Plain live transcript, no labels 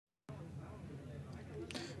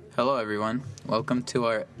Hello, everyone. Welcome to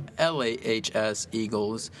our LAHS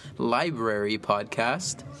Eagles Library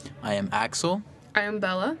podcast. I am Axel. I am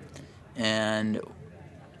Bella. And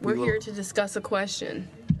we're here to discuss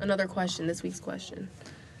another question, this week's question.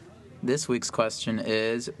 This week's question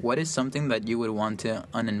is, what is something that you would want to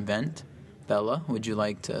uninvent? Bella, would you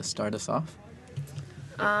like to start us off?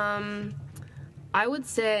 I would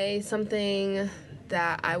say something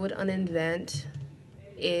that I would uninvent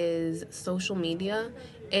is social media,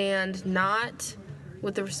 and not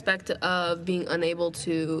with the respect of being unable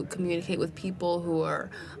to communicate with people who are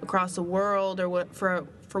across the world or for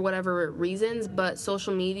whatever reasons, but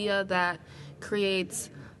social media that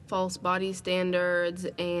creates false body standards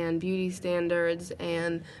and beauty standards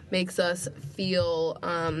and makes us feel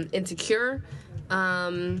insecure.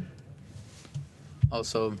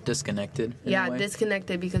 Also disconnected.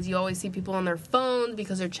 Disconnected, because you always see people on their phones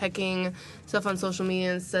because they're checking stuff on social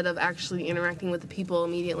media instead of actually interacting with the people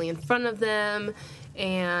immediately in front of them.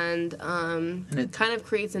 And it kind of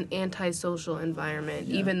creates an antisocial environment,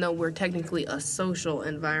 even though we're technically a social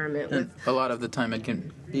environment. A lot of the time it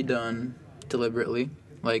can be done deliberately.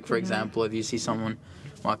 Like, for example, if you see someone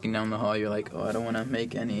walking down the hall, you're like, oh, I don't want to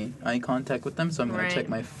make any eye contact with them, so I'm going to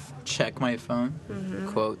check my phone.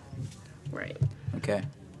 Quote. Right. Okay.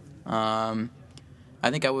 I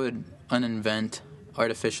think I would uninvent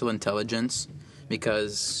artificial intelligence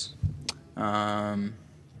because I'm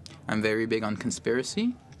very big on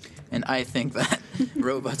conspiracy, and I think that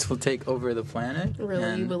robots will take over the planet.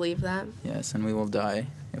 Really? You believe that? Yes, and we will die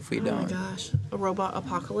if we don't. Oh my gosh. A robot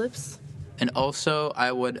apocalypse? And also,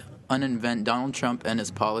 I would uninvent Donald Trump and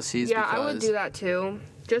his policies. Yeah, I would do that too.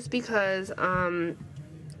 Just because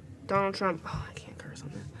Donald Trump... Oh, I can't curse on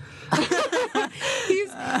this.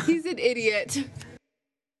 He's an idiot.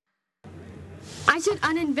 I should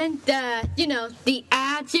uninvent the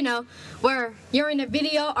ads, where you're in a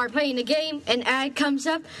video or playing a game and ad comes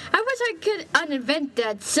up. I wish I could uninvent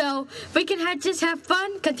that so we can just have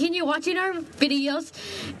fun, continue watching our videos,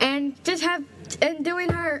 and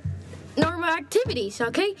doing our normal activities,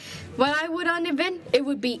 okay? What I would uninvent, it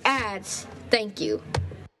would be ads. Thank you.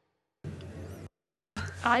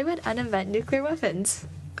 I would uninvent nuclear weapons.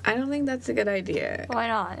 I don't think that's a good idea. Why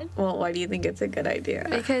not? Well, why do you think it's a good idea?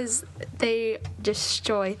 Because they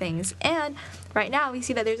destroy things. And right now we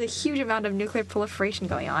see that there's a huge amount of nuclear proliferation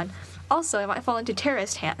going on. Also, it might fall into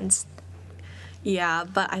terrorist hands. Yeah,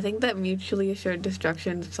 but I think that mutually assured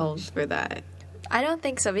destruction solves for that. I don't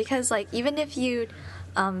think so, because even if you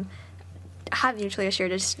have mutually assured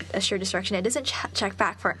destruction, it doesn't check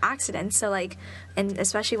back for accidents. So and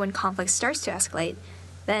especially when conflict starts to escalate,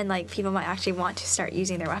 then people might actually want to start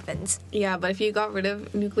using their weapons. Yeah, but if you got rid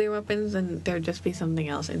of nuclear weapons, then there'd just be something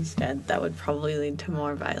else instead that would probably lead to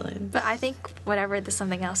more violence. But I think whatever the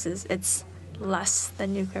something else is, it's less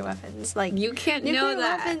than nuclear weapons. You can't know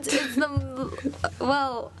that. Nuclear weapons is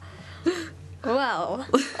well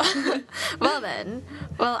then.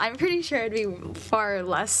 Well, I'm pretty sure it'd be far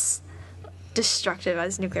less destructive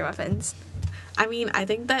as nuclear weapons. I mean, I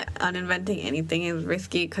think that uninventing anything is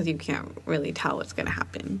risky because you can't really tell what's going to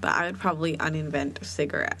happen. But I would probably uninvent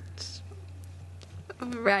cigarettes.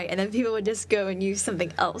 Right, and then people would just go and use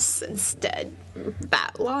something else instead.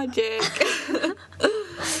 That logic.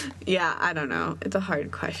 Yeah, I don't know. It's a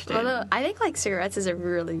hard question. Although, I think, cigarettes is a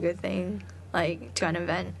really good thing, to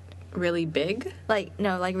uninvent. Really big?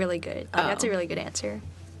 Really good. That's a really good answer.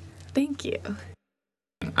 Thank you.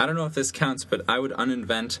 I don't know if this counts, but I would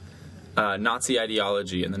uninvent Nazi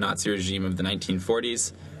ideology and the Nazi regime of the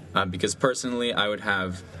 1940s, because personally I would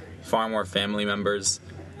have far more family members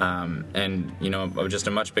and just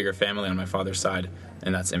a much bigger family on my father's side,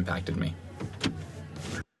 and that's impacted me.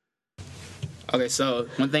 Okay, so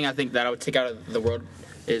one thing I think that I would take out of the world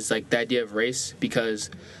is the idea of race, because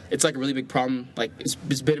it's a really big problem. It's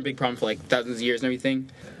been a big problem for thousands of years and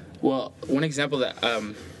everything. Well, one example that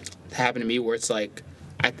happened to me where it's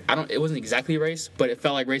it wasn't exactly race, but it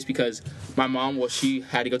felt like race because my mom, she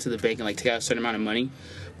had to go to the bank and take out a certain amount of money,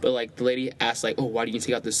 but the lady asked oh, why do you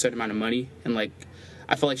take out this certain amount of money? And I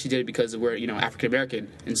felt like she did it because we're African American,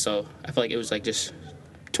 and so I felt like it was just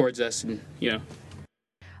towards us, and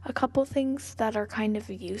A couple things that are kind of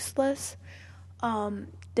useless,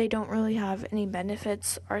 they don't really have any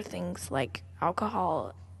benefits, are things like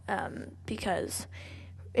alcohol, because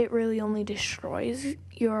it really only destroys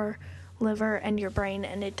your liver and your brain,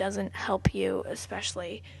 and it doesn't help you,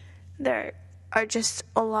 especially. There are just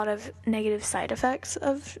a lot of negative side effects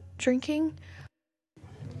of drinking.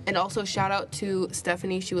 And also shout out to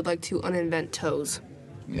Stephanie. She would like to uninvent toes.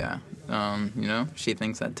 Yeah. She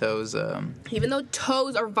thinks that toes... Even though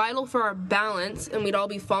toes are vital for our balance, and we'd all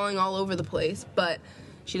be falling all over the place, but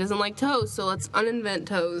She doesn't like toes, so let's uninvent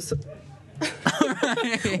toes.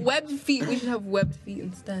 Alright. Webbed feet. We should have webbed feet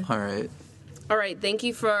instead. Alright. All right, thank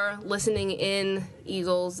you for listening in,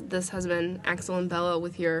 Eagles. This has been Axel and Bella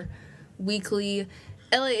with your weekly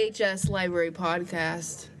LAHS Library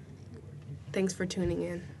podcast. Thanks for tuning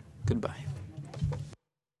in. Goodbye.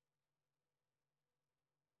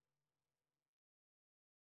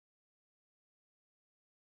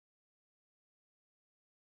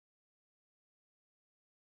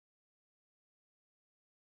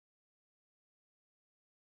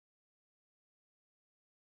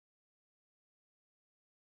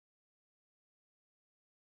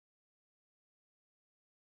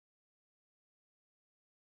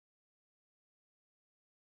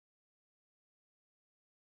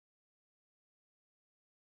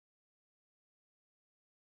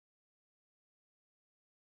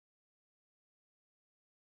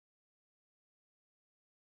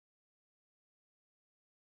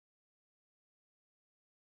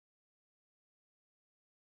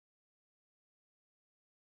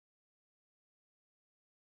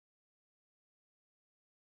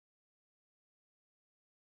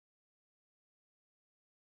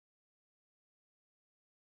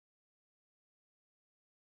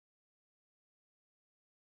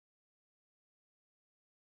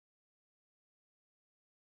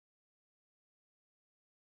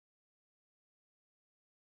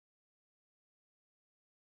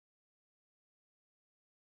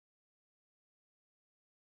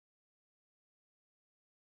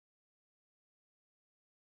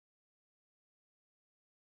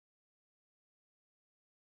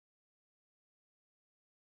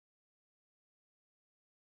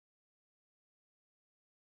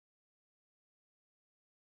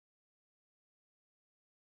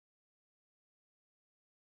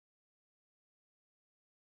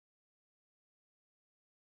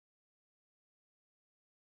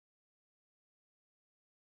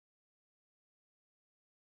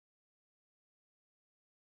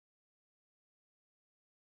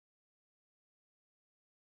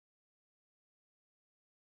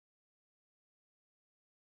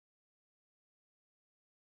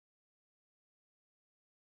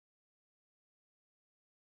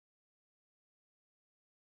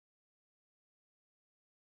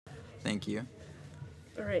 Thank you.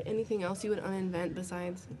 All right, anything else you would uninvent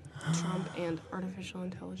besides Trump and artificial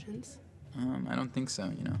intelligence? I don't think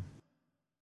so,